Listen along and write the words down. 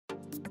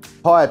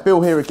Hi,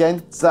 Bill here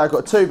again. Today I've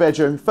got a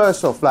 2-bedroom, first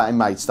floor flat in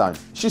Maidstone.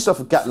 It's just off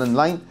of Gatland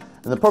Lane,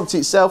 and the property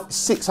itself is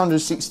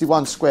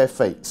 661 square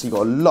feet, so you've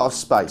got a lot of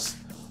space.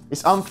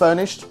 It's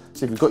unfurnished,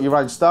 so if you've got your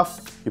own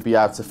stuff, you'll be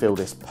able to fill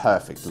this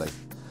perfectly.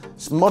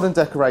 It's modern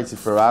decorated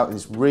throughout, and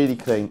it's really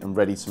clean and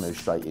ready to move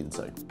straight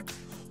into.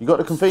 You've got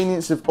the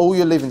convenience of all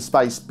your living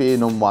space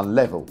being on one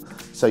level,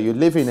 so your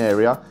living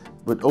area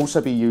would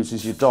also be used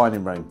as your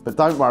dining room. But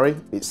don't worry,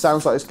 it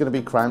sounds like it's going to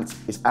be cramped.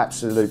 It's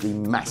absolutely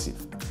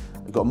massive.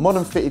 You've got a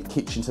modern fitted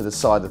kitchen to the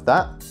side of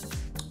that,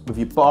 with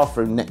your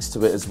bathroom next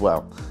to it as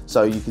well.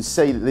 So you can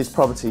see that this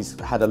property's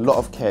had a lot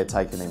of care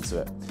taken into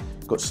it.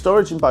 You've got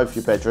storage in both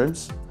your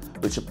bedrooms,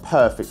 which are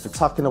perfect for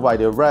tucking away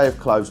the array of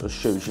clothes or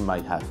shoes you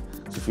may have.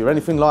 So if you're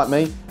anything like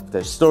me, if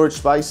there's storage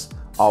space,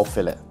 I'll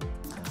fill it.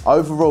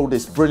 Overall,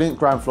 this brilliant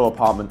ground floor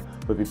apartment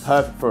would be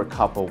perfect for a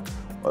couple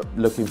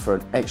looking for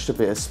an extra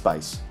bit of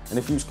space. And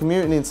if you was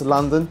commuting into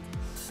London,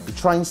 the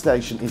train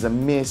station is a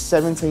mere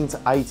 17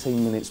 to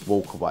 18 minutes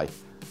walk away.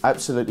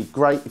 Absolutely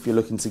great if you're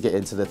looking to get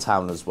into the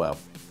town as well.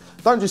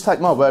 Don't just take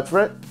my word for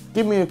it.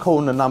 Give me a call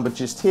on the number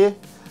just here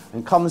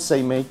and come and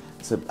see me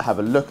to have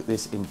a look at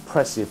this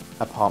impressive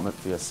apartment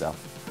for yourself.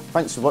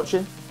 Thanks for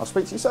watching. I'll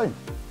speak to you soon.